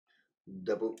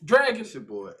Double Dragon. It's your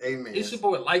boy, AMENZ. It's your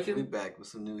boy, Liking. We back with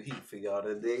some new heat for y'all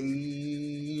today.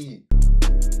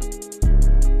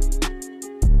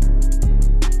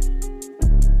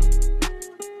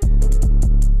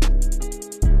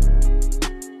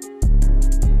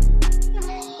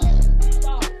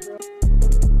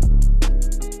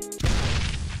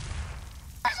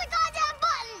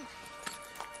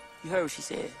 You heard what she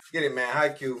said. Get it, man.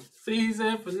 Haikyu.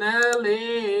 Season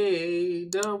finale.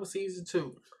 Done with season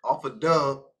 2. Off a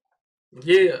dub.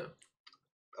 Yeah.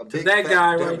 A To big that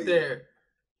guy W. right there.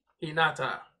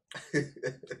 Hinata.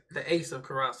 The ace of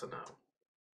Karasuno.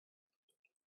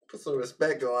 Put some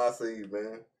respect on our seed,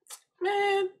 man.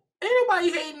 Man, ain't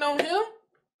nobody hating on him.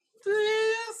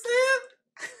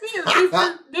 We in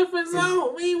a different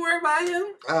zone. We ain't worried about him.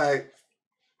 Alright.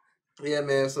 Yeah,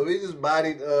 man. So we just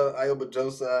bodied Ayoba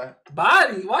Josai.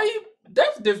 Body? Why you?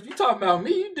 That's different. You talking about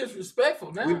me? You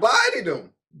disrespectful now. We bodied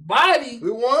him. Body?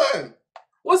 We won.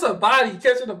 What's a body?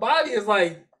 Catching a body is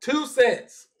like 2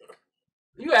 sets.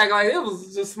 You act like it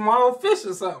was just small fish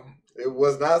or something. It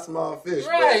was not small fish.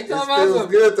 Right. It feels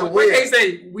good to win. They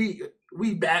say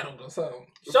we battled or something.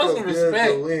 Show some respect.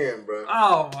 Good to win, bro.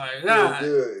 Oh my God. It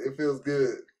feels good. It feels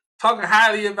good. Talking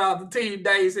highly about the team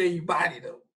that you say you bodied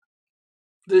them.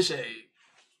 The shade.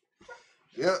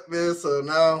 Yep, man. So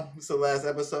now it's the last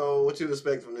episode. What you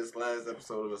expect from this last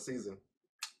episode of the season?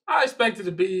 I expect it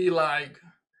to be like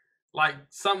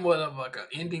somewhat of like an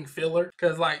ending filler.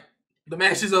 Because like the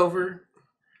match is over.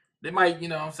 They might, you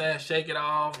know what I'm saying, shake it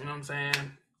off, you know what I'm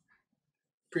saying?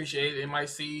 Appreciate it. They might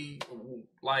see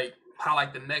like how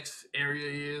like the next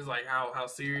area is, like how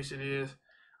serious it is.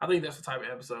 I think that's the type of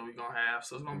episode we're gonna have.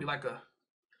 So it's gonna be like a,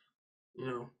 you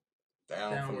know,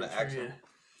 down from the action. Trend.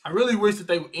 I really wish that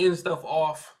they would end stuff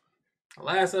off the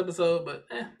last episode, but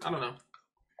I don't know.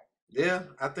 Yeah,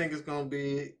 I think it's gonna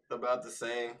be about the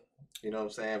same. You know what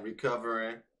I'm saying?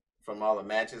 Recovering from all the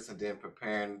matches and then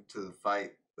preparing to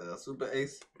fight the Super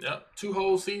Ace. Yep, 2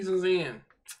 whole seasons in.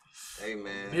 Hey,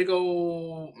 man. Big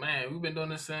old, man, we've been doing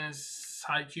this since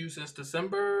Haikyu since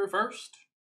December 1st.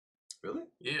 Really?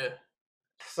 Yeah.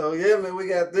 So, yeah, man, we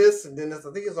got this. And then I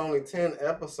think it's only 10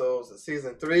 episodes of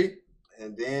season 3.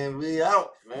 And then we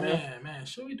out, man. Man,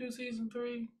 should we do season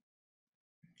 3?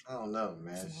 I don't know,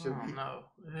 man. I don't know.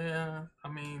 Yeah, I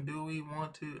mean, do we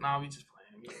want to? Nah, we just playing.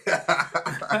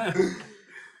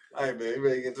 All right, man, you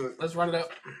ready to get to it? Let's run it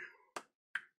up.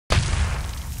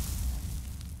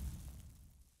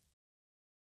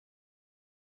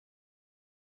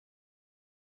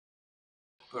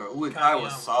 Bro,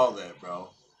 Uekawa saw that, bro.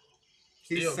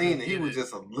 He seen it. He was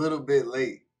just a little bit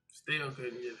late. Still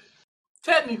couldn't get it.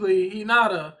 Technically,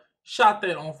 Hinata shot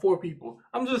that on 4 people.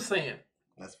 I'm just saying.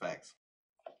 That's facts.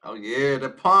 Oh, yeah, the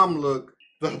palm look.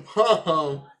 The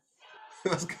palm.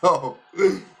 Let's go.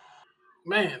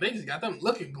 Man, they just got them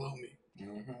looking gloomy.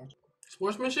 Mm-hmm.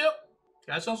 Sportsmanship?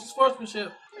 Gotta show some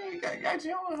sportsmanship. Man, got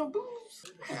you on her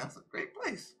boobs. Man, that's a great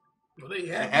place. Well, they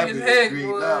happy as heck,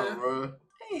 boy. Out, bro.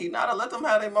 Hey, Hinata, let them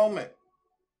have their moment.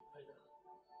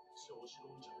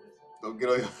 Don't get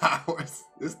on your hours.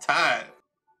 It's time.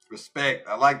 Respect.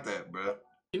 I like that, bro.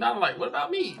 Hinata like, what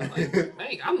about me? Like,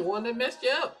 man, I'm the one that messed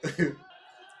you up.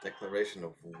 Declaration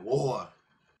of war.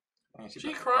 Man,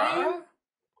 she crying?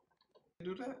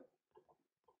 Do that?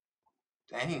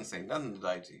 Dang, he ain't say nothing to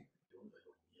Daichi.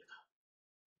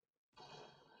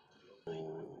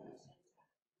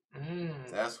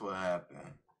 That's what happened.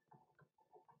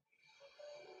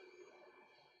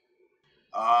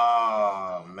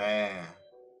 Oh, man.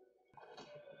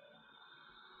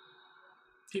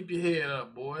 Keep your head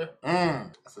up, boy.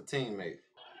 That's a teammate.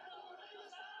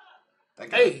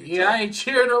 Hey, yeah, I ain't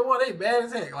cheering no more. They bad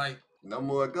as heck. Like, no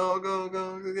more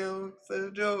go. Say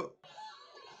a joke.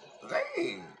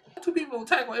 Dang. 2 people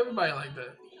tackle everybody like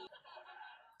that.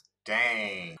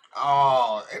 Dang.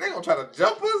 Oh, ain't they gonna try to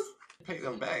jump us? Pay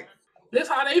them back. This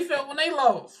how they felt when they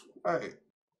lost. Right.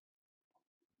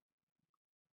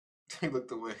 They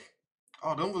looked away.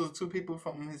 Oh, them was the 2 people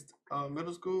from his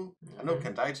middle school? I know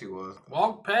Kendaichi was.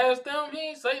 Walked past them, he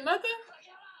ain't say nothing?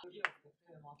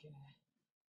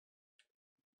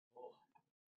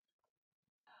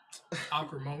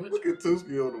 Awkward moment. Look at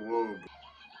Tuski on the wall.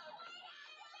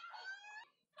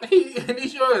 And he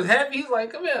sure is happy. He's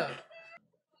like, come here.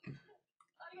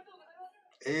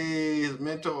 Hey, his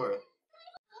mentor.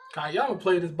 Kayama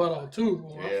played his butt off too.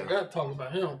 Boy. Yeah. I forgot to talk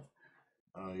about him.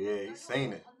 Oh, yeah, he's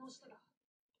seen it.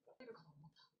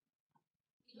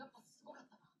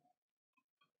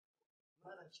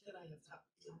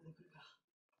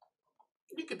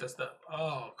 You get this stuff.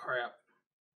 Oh, crap.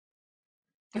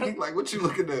 Like, what you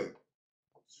looking at?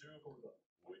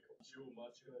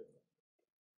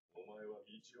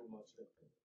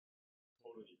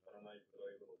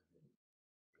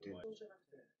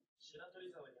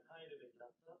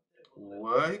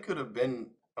 Well, he could have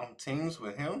been on teams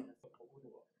with him.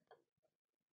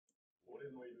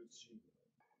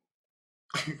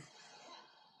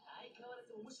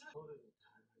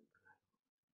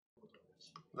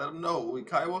 Let him know,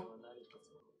 Uikawa.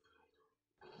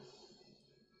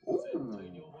 Ooh.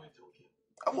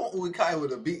 I want Uikawa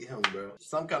to beat him, bro.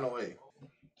 Some kind of way.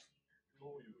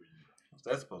 What's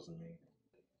that supposed to mean?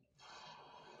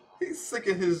 He's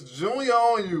sicking his junior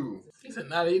on you. He said,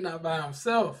 "Nah, he's not by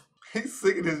himself." He's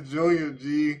sicking his junior,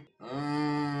 G.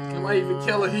 He might even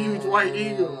kill a huge white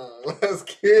eagle. Let's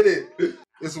get it.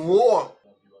 It's war.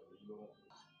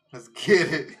 Let's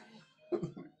get it.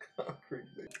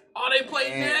 Oh, they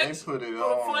play next they put it for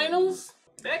on. the finals?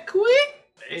 That quick?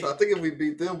 So I think if we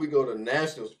beat them, we go to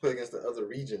nationals, play against the other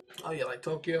region. Oh yeah, like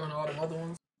Tokyo and all them other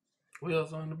ones.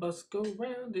 Wheels on the bus go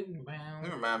round and round.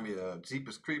 They remind me of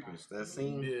Jeepers Creepers. That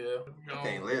scene. Yeah. I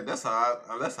can't lay. That's how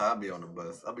I be on the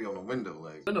bus. I be on the window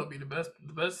like. Window be the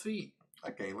best seat.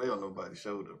 I can't lay on nobody's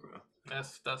shoulder, bro.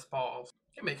 That's pause.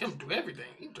 They make him do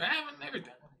everything. He driving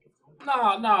everything.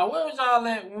 Nah. Where was y'all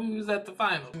at when we was at the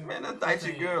finals? Man, that's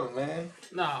Daichi girl, man.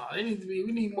 Nah, they need to be.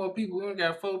 We need more people. We only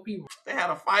got 4 people. They had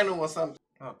a final or something.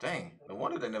 Oh dang! No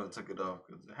wonder they never took it off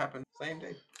because it happened same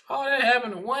day. Oh, that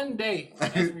happened in one day.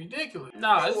 That's ridiculous.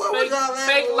 Nah, it's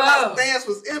fake love. love. Dance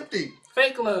was empty.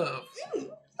 Fake love.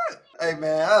 Hey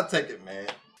man, I'll take it, man.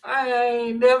 I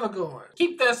ain't never going.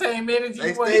 Keep that same energy.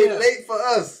 They stayed late for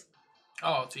us.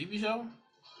 Oh, TV show?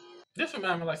 This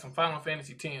reminds me like some Final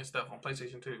Fantasy X stuff on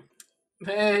PlayStation 2.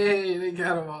 Hey, they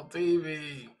got him on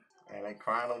TV. And they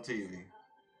crying on TV.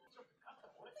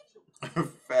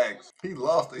 Facts. He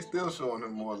lost. They still showing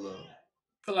him more love.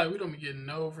 I feel like we don't be getting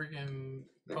no freaking.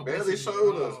 They barely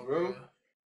showed us, bro.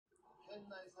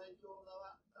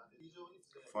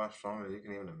 Far stronger than you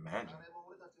can even imagine.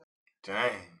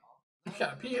 Dang. You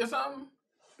got to pee or something?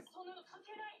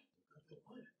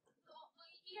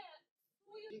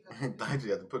 Daichi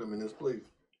had to put him in his place.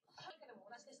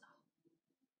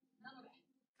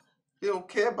 He don't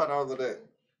care about all of that.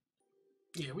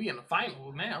 Yeah, we in the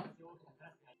finals now.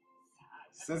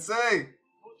 Sensei!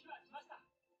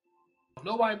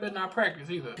 Nobody better not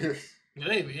practice either.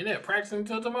 They be in there practicing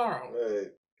until tomorrow. Hey,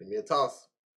 give me a toss.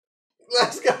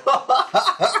 Let's go!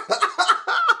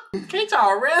 Can't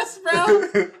y'all rest, bro?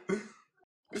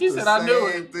 She said I knew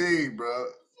it. Same thing, bro.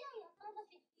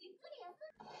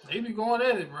 They be going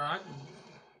at it, bro.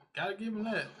 Gotta give him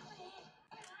that.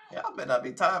 Y'all better not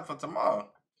be tired for tomorrow.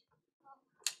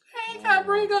 Hey, you gotta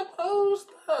bring up old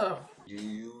stuff. Do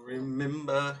you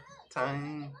remember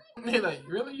time? He like,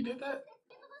 really? You did that?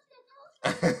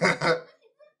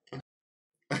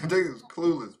 I think it's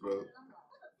clueless, bro.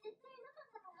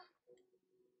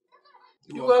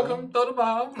 You welcome. Throw the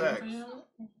ball. Thanks.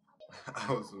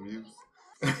 I was amused.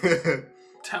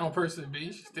 Town person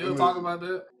B. She still talk about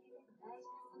that.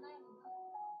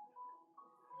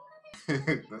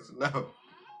 That's enough.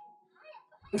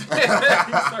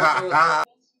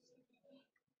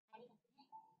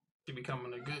 She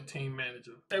becoming a good team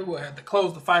manager. They will have to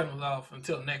close the finals off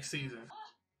until next season.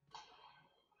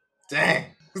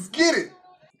 Dang. Let's get it.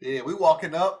 Yeah, we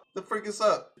walking up. The freak is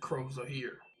up. The Crows are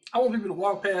here. I want people to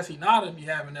walk past Hinata and be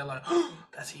having that like, oh,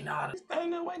 that's Hinata. They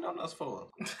ain't there waiting on us for.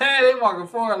 Hey, they walking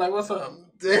forward like, what's up?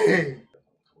 Dang.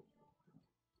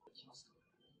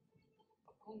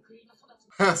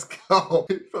 Let's go.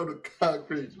 From the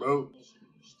concrete, bro.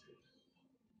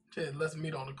 Shit, let's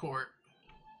meet on the court.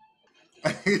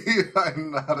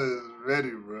 Hinata is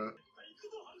ready, bro.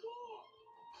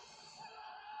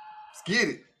 Let's get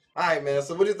it. All right, man.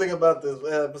 So what do you think about this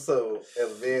episode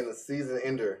as being a season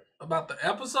ender? About the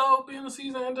episode being a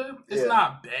season ender? It's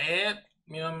not bad.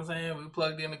 You know what I'm saying? We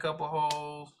plugged in a couple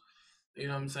holes. You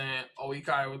know what I'm saying?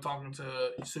 Oikai was talking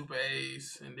to Super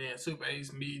Ace, and then Super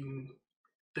Ace meeting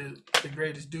the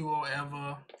greatest duo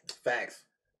ever. Facts.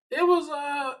 It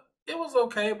was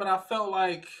okay, but I felt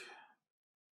like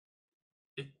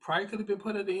it probably could have been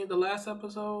put at the end of the last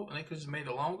episode, and they could have just made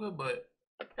it longer. But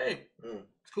hey,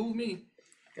 it's cool with me.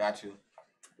 Got you.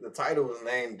 The title was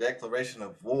named Declaration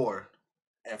of War.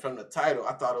 And from the title,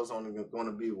 I thought it was only going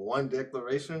to be one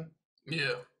declaration.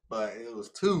 Yeah. But it was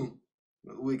 2.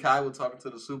 Uikai was talking to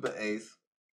the Super Ace,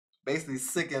 basically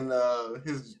sicking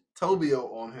his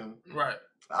Tobio on him. Right.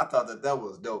 I thought that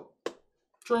was dope.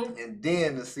 True. And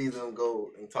then the season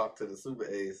go and talk to the Super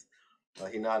Ace,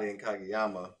 Hinata and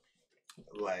Kageyama.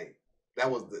 Like,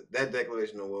 that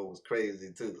declaration of war was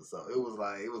crazy too. So it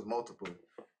was multiple.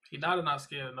 Hinata not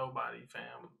scared of nobody,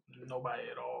 fam. Nobody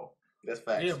at all. That's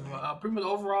facts. Yeah, but pretty much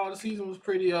overall the season was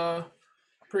pretty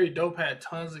dope. Had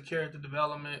tons of character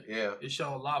development. Yeah. It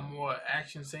showed a lot more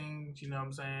action scenes. You know what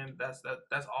I'm saying?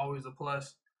 That's always a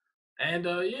plus. And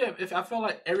yeah, if I felt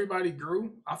like everybody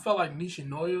grew, I felt like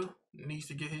Nishinoya needs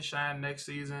to get his shine next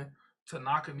season.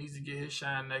 Tanaka needs to get his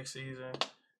shine next season.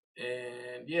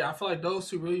 And yeah, I feel like those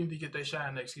two really need to get their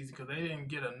shine next season because they didn't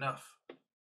get enough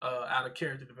out of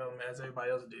character development as everybody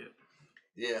else did.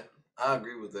 Yeah, I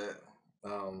agree with that.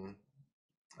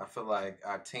 I feel like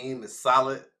our team is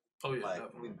solid. Oh yeah,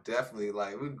 like definitely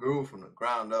we grew from the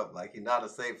ground up. Like Hinata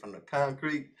say from the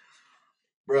concrete,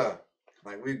 bruh.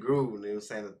 Like we grew, and they were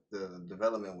saying that the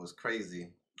development was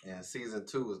crazy. And season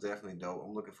 2 was definitely dope.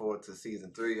 I'm looking forward to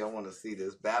season 3. I want to see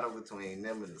this battle between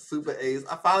them and the Super Ace.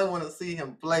 I finally want to see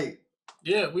him play.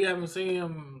 Yeah, we haven't seen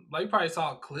him. Like, you probably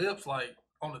saw clips like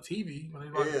on the TV when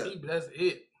they watch the TV. That's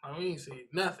it. I mean, we ain't seen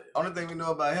nothing. Only thing we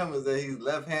know about him is that he's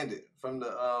left-handed from the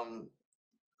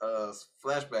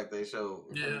flashback they showed.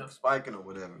 Yeah, spiking or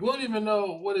whatever. We don't even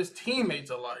know what his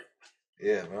teammates are like.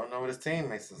 Yeah, we don't know what his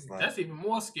teammates is like. That's even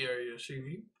more scarier. Shoot,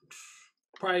 he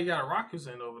probably got a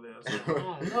Rakusen over there. So I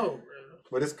don't know, bro.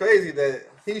 But it's crazy that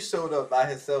he showed up by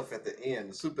himself at the end,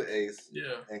 the Super Ace.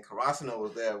 Yeah. And Karasuno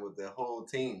was there with the whole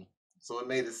team. So it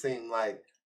made it seem like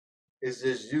it's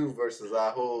just you versus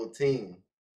our whole team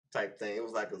type thing. It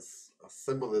was like a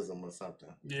symbolism or something.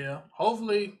 Yeah,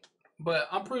 hopefully. But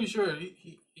I'm pretty sure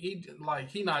he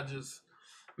not just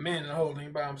manning the whole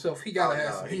thing by himself. He gotta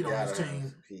have some heat on his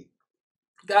team.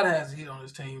 Gotta have some heat on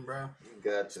his team, bro.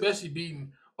 Especially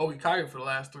beating Oikaiga for the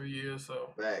last 3 years.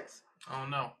 So facts. I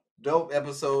don't know. Dope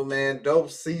episode, man.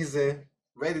 Dope season.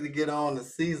 Ready to get on to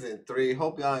season 3.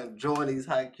 Hope y'all enjoy these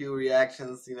Haikyu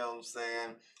reactions. You know what I'm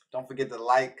saying? Don't forget to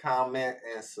like, comment,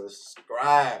 and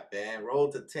subscribe, man.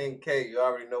 Roll to 10K. You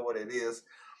already know what it is.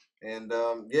 And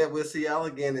yeah, we'll see y'all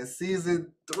again in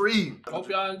season 3. Hope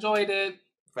y'all enjoyed it.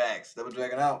 Facts. Double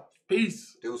Dragon out.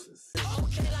 Peace. Deuces.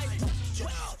 Okay, like